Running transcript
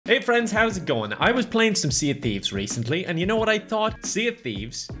Hey friends, how's it going? I was playing some Sea of Thieves recently, and you know what I thought? Sea of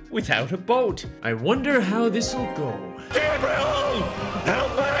Thieves without a boat. I wonder how this'll go. Gabriel!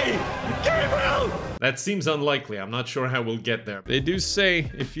 Help me! Gabriel! That seems unlikely. I'm not sure how we'll get there. They do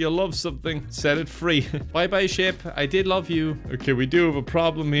say, if you love something, set it free. Bye-bye, ship. I did love you. Okay, we do have a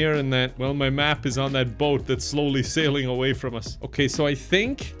problem here in that, well, my map is on that boat that's slowly sailing away from us. Okay, so I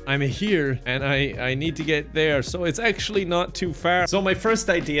think I'm here, and I need to get there. So it's actually not too far. So my first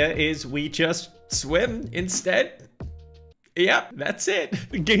idea is we just swim instead. Yep, that's it.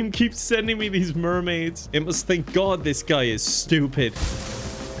 The game keeps sending me these mermaids. It must think, God, this guy is stupid.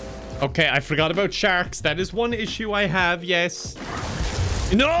 Okay, I forgot about sharks. That is one issue I have, yes.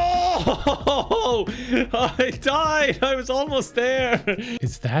 No! I died. I was almost there.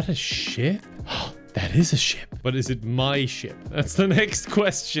 Is that a ship? That is a ship. But is it my ship? That's the next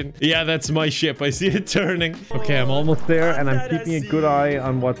question. Yeah, that's my ship. I see it turning. Okay, I'm almost there, and I'm keeping a good eye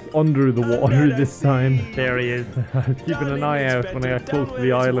on what's under the water this time. There he is. I was keeping an eye out when I got close to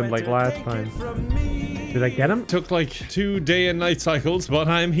the island like last time. Did I get him? Took like 2 day and night cycles, but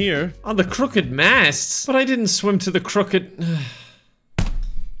I'm here. On the crooked masts? But I didn't swim to the crooked... Damn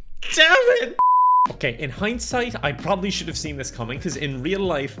it! Okay, in hindsight, I probably should have seen this coming, because in real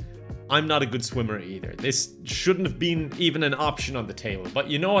life, I'm not a good swimmer either. This shouldn't have been even an option on the table. But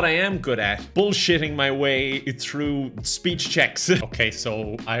you know what I am good at? Bullshitting my way through speech checks. Okay,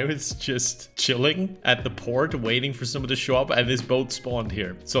 so I was just chilling at the port waiting for someone to show up, and this boat spawned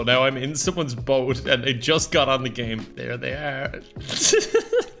here. So now I'm in someone's boat and they just got on the game. There they are.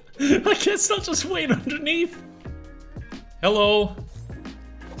 I guess I'll just wait underneath. Hello.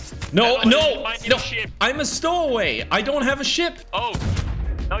 No, I'm a stowaway. I don't have a ship. Oh.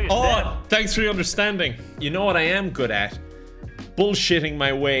 No, you're dead. Thanks for your understanding. You know what I am good at? Bullshitting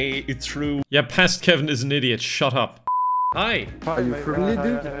my way through... Yeah, past Kevin is an idiot. Shut up. Hi. Are you friendly,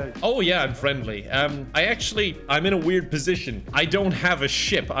 dude? Oh, yeah, I'm friendly. I'm in a weird position. I don't have a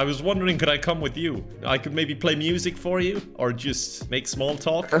ship. I was wondering, could I come with you? I could maybe play music for you, or just make small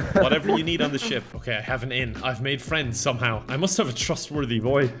talk. Whatever you need on the ship. Okay, I have an inn. I've made friends somehow. I must have a trustworthy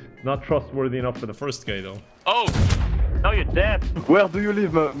voice. Not trustworthy enough for the first guy, though. Oh! No, you're dead. Where do you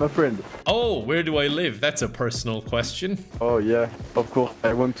live, my friend? Oh, where do I live? That's a personal question. Oh, yeah, of course.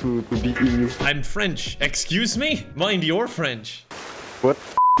 I want to be in you. I'm French. Excuse me? Mind you're French. What?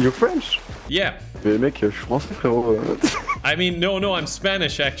 You're French? Yeah. Mais mec, je suis français, frérot. I mean, no, I'm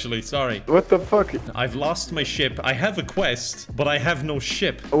Spanish, actually. Sorry. What the fuck? I've lost my ship. I have a quest, but I have no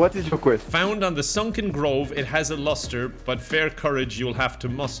ship. What is your quest? Found on the sunken grove, it has a luster, but fair courage you'll have to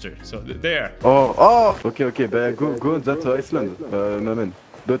muster. So, there. Oh, okay, but go on that Iceland, my man.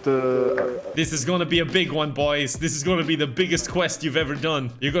 But, This is gonna be a big one, boys. This is gonna be the biggest quest you've ever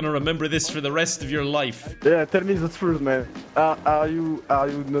done. You're gonna remember this for the rest of your life. Yeah, tell me the truth, man. Are you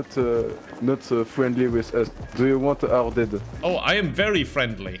not friendly with us? Do you want our dead? Oh, I am very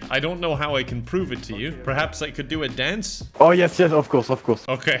friendly. I don't know how I can prove it to you. Perhaps I could do a dance? Oh, yes, of course.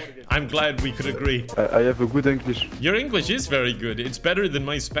 Okay, I'm glad we could agree. I have a good English. Your English is very good. It's better than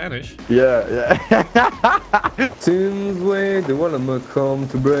my Spanish. Yeah. Since we the one come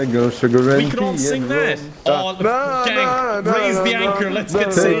to bring us sugar and We could all sing that. Oh, gang, no, raise the anchor. Let's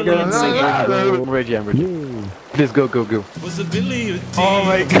get sailing and singing. I'm ready. Please go. Was a Billy a tea? Oh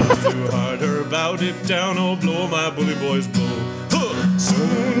my God. Too hard her bow dip down, oh blow my bully boys blow. Huh.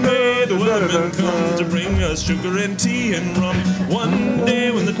 Soon may the wellerman come to bring us sugar and tea and rum. One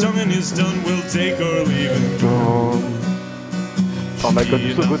day when the tonguing is done, we'll take our leave and go. Oh my God,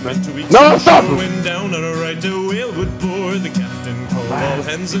 you're so good, man. No, stop! Went down on a ride to whalewood board. The captain called all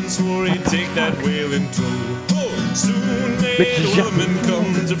hands and swore he'd take that whale in tow. Oh, soon may the woman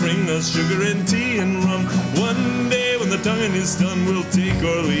come to bring us sugar and tea and rum. One day when the tonguing is done, we'll take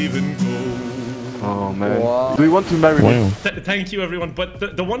our leave and go. Oh man. Wow. Do you want to marry me? Thank you, everyone.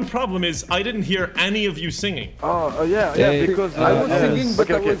 But the one problem is I didn't hear any of you singing. Oh, yeah, because I was singing,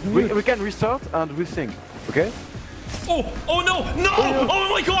 but I was mute. We can restart and we sing, okay? Oh no! Oh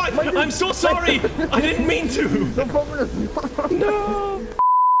my God! I'm so sorry! I didn't mean to! No!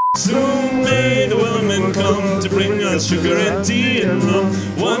 Soon may the wellerman come to bring us sugar and tea and rum.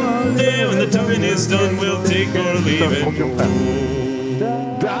 One day when the tonguing is done, we'll take our leave and go.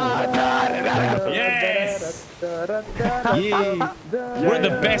 Yes! Yeah. We're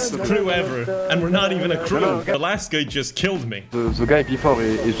the best crew ever, and we're not even a crew. The last guy just killed me. The guy before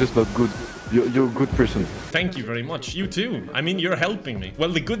is just not good. You're a good person. Thank you very much. You too. I mean, you're helping me. Well,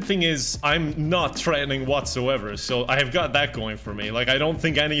 the good thing is I'm not threatening whatsoever, so I have got that going for me. Like, I don't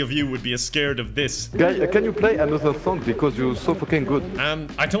think any of you would be as scared of this. Guy, can you play another song because you're so fucking good?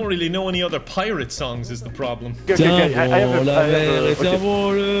 I don't really know any other pirate songs is the problem. Okay, I have one.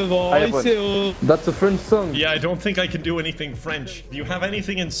 That's a French song. Yeah, I don't think I can do anything French. Do you have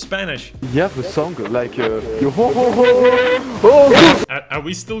anything in Spanish? You have a song like you ho ho ho ho. Are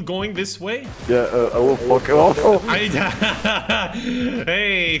we still going this way? Yeah, oh fuck. Oh.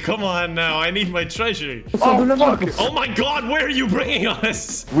 Hey, come on now. I need my treasure. Oh fuck. Oh my god, where are you bringing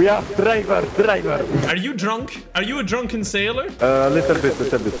us? We have driver. Are you drunk? Are you a drunken sailor? Little bit.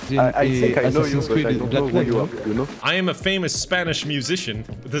 I think I know you, but I don't know who you are, you know? I am a famous Spanish musician.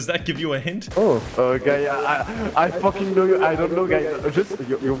 Does that give you a hint? Oh, guy, I fucking know you. I don't know, guy. Just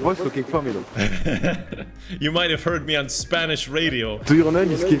your voice looking familiar. You might have heard me on Spanish radio. Do your name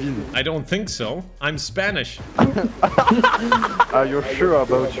is Kevin? I don't think so. I'm Spanish. Are you sure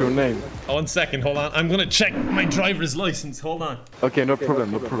about your name? Oh, 1 second, hold on. I'm gonna check my driver's license. Hold on. Okay, no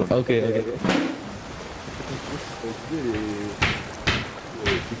problem. Okay.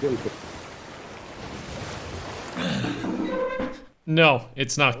 No,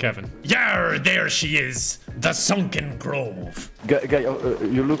 it's not Kevin. Yar, there she is. The Sunken Grove. Guy,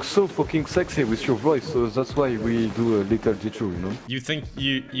 you look so fucking sexy with your voice, so that's why we do a little detour, you know? You think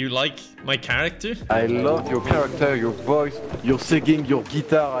you like my character? I love your character, your voice, your singing, your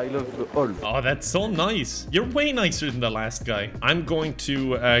guitar, I love all. Oh, that's so nice. You're way nicer than the last guy. I'm going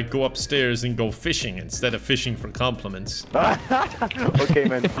to go upstairs and go fishing instead of fishing for compliments. Okay,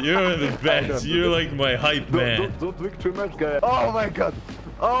 man. You're the best. You're like my hype man. Don't drink too much, guy. Oh my god.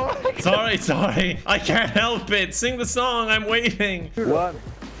 Oh my god. Sorry. I can't help it. Sing the song. I'm waiting.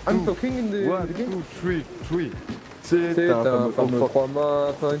 I'm talking in the 1, 2, 3. C'est C'est un fameux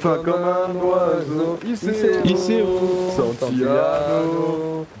trois-mâts, fin comme un oiseau. Iseo,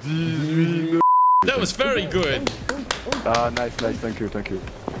 Santillano, 18. That was very good. Ah, nice. Thank you.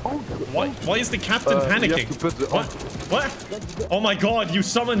 Why is the captain panicking? What? Oh my god, you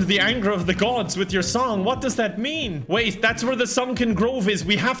summoned the anger of the gods with your song. What does that mean? Wait, that's where the Sunken Grove is.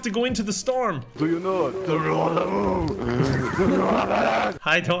 We have to go into the storm. Do you know?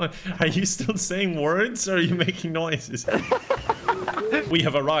 I don't... Are you still saying words or are you making noises? We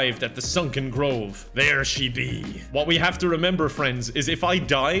have arrived at the Sunken Grove. There she be. What we have to remember, friends, is if I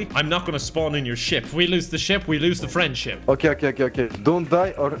die, I'm not gonna spawn in your ship. If we lose the ship, we lose the friendship. Okay. Don't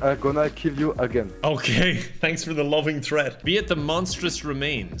die or I'm gonna kill you again. Okay, thanks for the loving threat. Be at the monstrous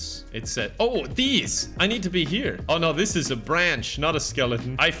remains. It said, oh, these. I need to be here. Oh no, this is a branch, not a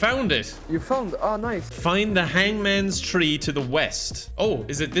skeleton. I found it. You found? Ah, nice. Find the hangman's tree to the west. Oh,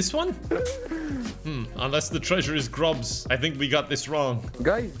 is it this one? Unless the treasure is grubs. I think we got this wrong.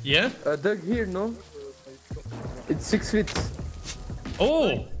 Guys, Yeah? Doug here, no? It's 6 feet.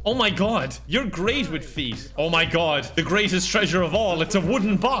 Oh my god. You're great with feet. Oh my god. The greatest treasure of all. It's a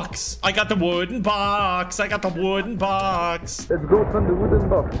wooden box. I got the wooden box. Let's go open the wooden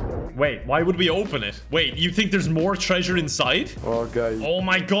box. Wait, why would we open it? Wait, you think there's more treasure inside? Oh, guys. Oh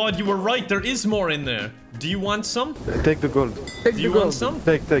my god, you were right. There is more in there. Do you want some? Take the gold. Take Do you want some?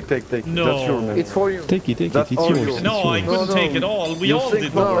 Take. No. That's your man. It's for you. Take it, That's it's all yours. yours. No, I couldn't take it all. We all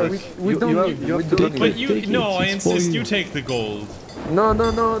did no, more. We don't need. you We have to don't take But need. you, Take no, it, I it's for insist you. you take the gold. No,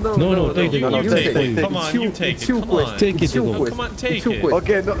 take it. You take it. take Come on, you take it. Come on. Take it, Oh, Hugo. come on, take It's your it. quest.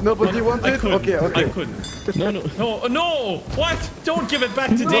 Okay, nobody wants I it? couldn't. Okay. I couldn't. No. No! What? Don't give it back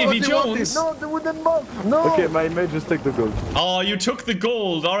to Davy Jones. No, the wooden box. No. Okay, my mate, just take the gold. Oh, you took the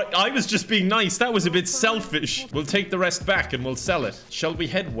gold. All right, I was just being nice. That was a bit selfish. We'll take the rest back and we'll sell it. Shall we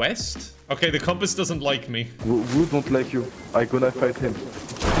head west? Okay, the compass doesn't like me. Who don't like you? I gonna fight him.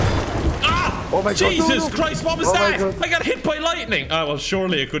 Ah! Oh my god. Jesus no. Christ, what was Oh my that? God. I got hit by lightning. Oh, well,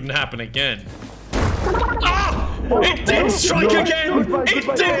 surely it couldn't happen again. Ah! It did strike again!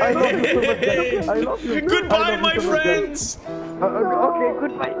 It did! I love you so much, guys. I love you. Goodbye, I love my you so much, guys. friends! Okay,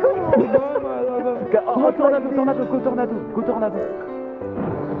 goodbye.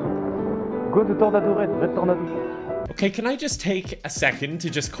 Go to Tornado Red Tornado. Okay, can I just take a second to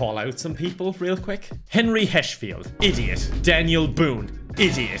just call out some people real quick? Henry Heshfield, idiot. Daniel Boone,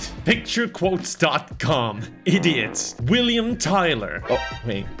 idiot. Picturequotes.com, idiots. William Tyler. Oh,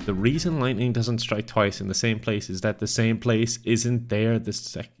 wait. The reason lightning doesn't strike twice in the same place is that the same place isn't there the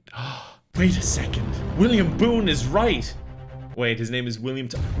second. Wait a second. William Boone is right. Wait, his name is William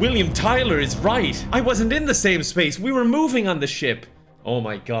Tyler is right. I wasn't in the same space. We were moving on the ship. Oh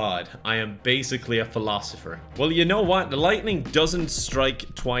my god, I am basically a philosopher. Well, you know what? The lightning doesn't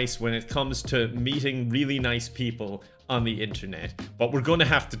strike twice when it comes to meeting really nice people. on the internet, but we're gonna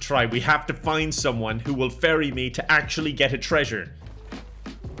have to try. We have to find someone who will ferry me to actually get a treasure.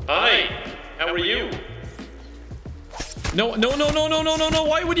 Hi, how are you? No, no, no, no, no, no, no, no.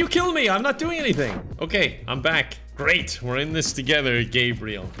 Why would you kill me? I'm not doing anything. Okay, I'm back. Great, we're in this together,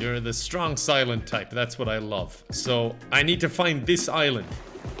 Gabriel. You're the strong silent type. That's what I love. So I need to find this island.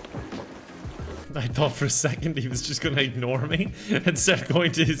 I thought for a second he was just gonna ignore me and start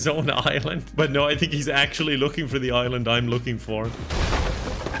going to his own island. But no, I think he's actually looking for the island I'm looking for.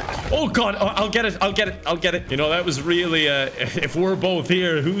 Oh god, oh, I'll get it, I'll get it, I'll get it. You know, that was really if we're both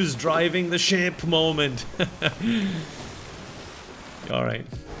here, who's driving the ship moment. Alright.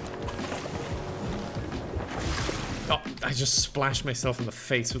 Oh, I just splashed myself in the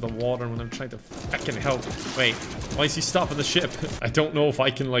face with the water when I'm trying to fucking help. Wait, why is he stopping the ship? I don't know if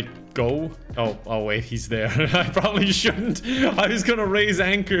I can, like, go. Oh wait, he's there. I probably shouldn't. I was gonna raise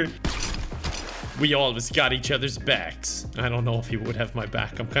anchor. We always got each other's backs. I don't know if he would have my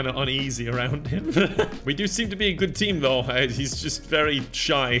back. I'm kind of uneasy around him. We do seem to be a good team, though. He's just very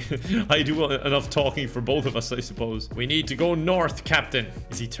shy. I do enough talking for both of us, I suppose. We need to go north, Captain.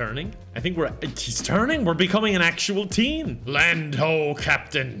 Is he turning? I think he's turning. We're becoming an actual team. Land ho,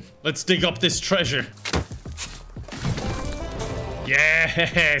 Captain. Let's dig up this treasure.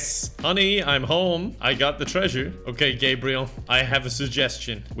 Yes! Honey, I'm home. I got the treasure. Okay, Gabriel, I have a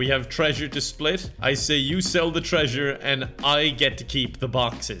suggestion. We have treasure to split. I say you sell the treasure and I get to keep the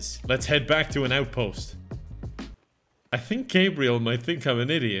boxes. Let's head back to an outpost. I think Gabriel might think I'm an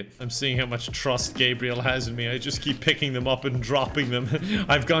idiot. I'm seeing how much trust Gabriel has in me. I just keep picking them up and dropping them.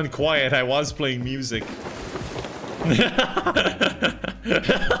 I've gone quiet. I was playing music.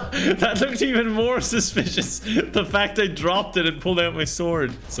 That looked even more suspicious. The fact I dropped it and pulled out my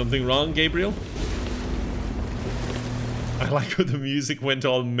sword. Something wrong, Gabriel? I like how the music went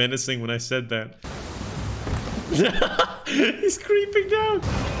all menacing when I said that. He's creeping down.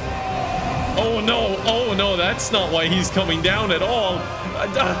 Oh no, that's not why he's coming down at all.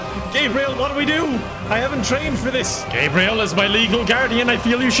 Gabriel, what do we do? I haven't trained for this. Gabriel, as my legal guardian, I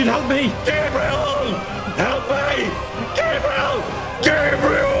feel you should help me. Gabriel! Help me! Gabriel!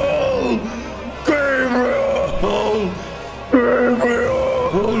 Gabriel! Gabriel!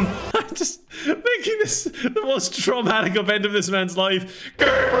 Gabriel! I'm just making this the most traumatic event of this man's life.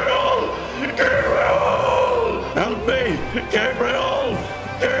 Gabriel! Gabriel! Help me! Gabriel!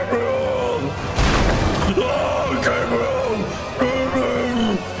 Gabriel! Oh, Gabriel!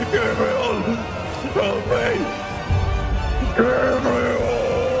 Gabriel! Help me! Gabriel!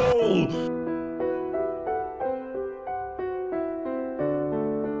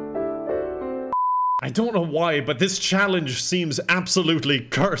 I don't know why, but this challenge seems absolutely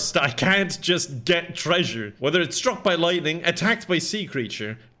cursed. I can't just get treasure. Whether it's struck by lightning, attacked by sea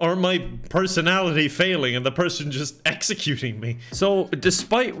creature, or my personality failing and the person just executing me. So,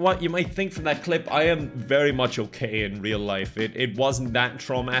 despite what you might think from that clip, I am very much okay in real life. It wasn't that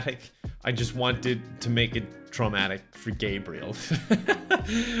traumatic. I just wanted to make it traumatic for Gabriel.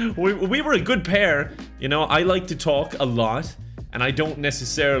 we were a good pair. You know, I like to talk a lot. And I don't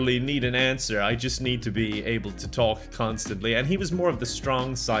necessarily need an answer, I just need to be able to talk constantly. And he was more of the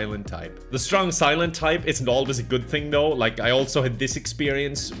strong silent type. The strong silent type isn't always a good thing though. Like, I also had this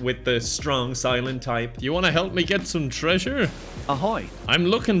experience with the strong silent type. You want to help me get some treasure? Ahoy. I'm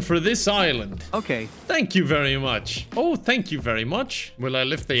looking for this island. Okay. Thank you very much. Oh, thank you very much. Will I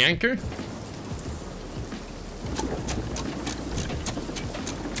lift the anchor?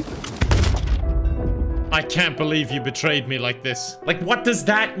 I can't believe you betrayed me like this. Like, what does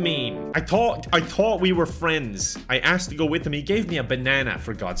that mean? I thought we were friends. I asked to go with him. He gave me a banana,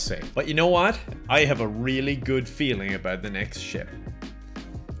 for God's sake. But you know what? I have a really good feeling about the next ship.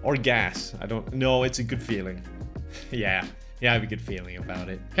 Or gas. I don't know. It's a good feeling. Yeah, I have a good feeling about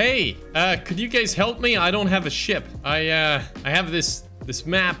it. Hey, could you guys help me? I don't have a ship. I have this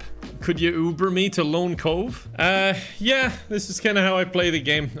map. Could you Uber me to Lone Cove? Yeah, this is kind of how I play the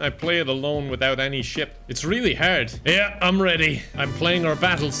game. I play it alone without any ship. It's really hard. Yeah, I'm ready. I'm playing our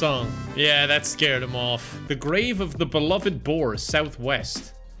battle song. Yeah, that scared him off. The grave of the beloved boar,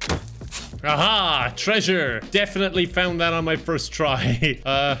 southwest. Aha, treasure. Definitely found that on my first try.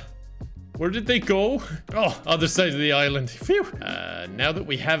 Where did they go? Oh, other side of the island. Phew. Now that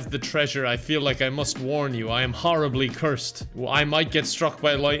we have the treasure, I feel like I must warn you. I am horribly cursed. I might get struck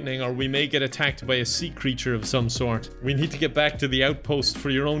by lightning, or we may get attacked by a sea creature of some sort. We need to get back to the outpost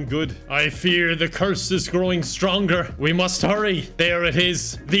for your own good. I fear the curse is growing stronger. We must hurry. There it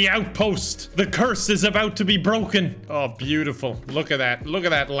is. The outpost. The curse is about to be broken. Oh, beautiful. Look at that. Look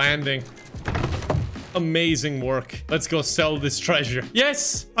at that landing. Amazing work. Let's go sell this treasure.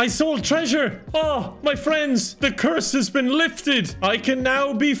 Yes, I sold treasure. Oh, my friends, the curse has been lifted. I can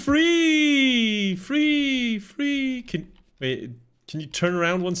now be free. Free. Can you turn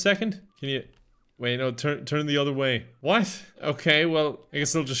around 1 second? Can you... Wait, no, turn the other way. What? Okay, well, I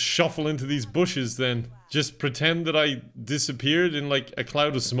guess I'll just shuffle into these bushes then. Just pretend that I disappeared in like a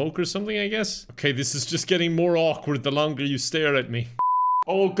cloud of smoke or something, I guess. Okay, this is just getting more awkward the longer you stare at me.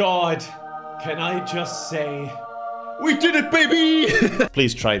 Oh God, can I just say, we did it, baby!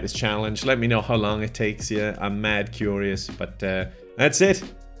 Please try this challenge. Let me know how long it takes you. I'm mad curious, but that's it.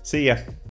 See ya.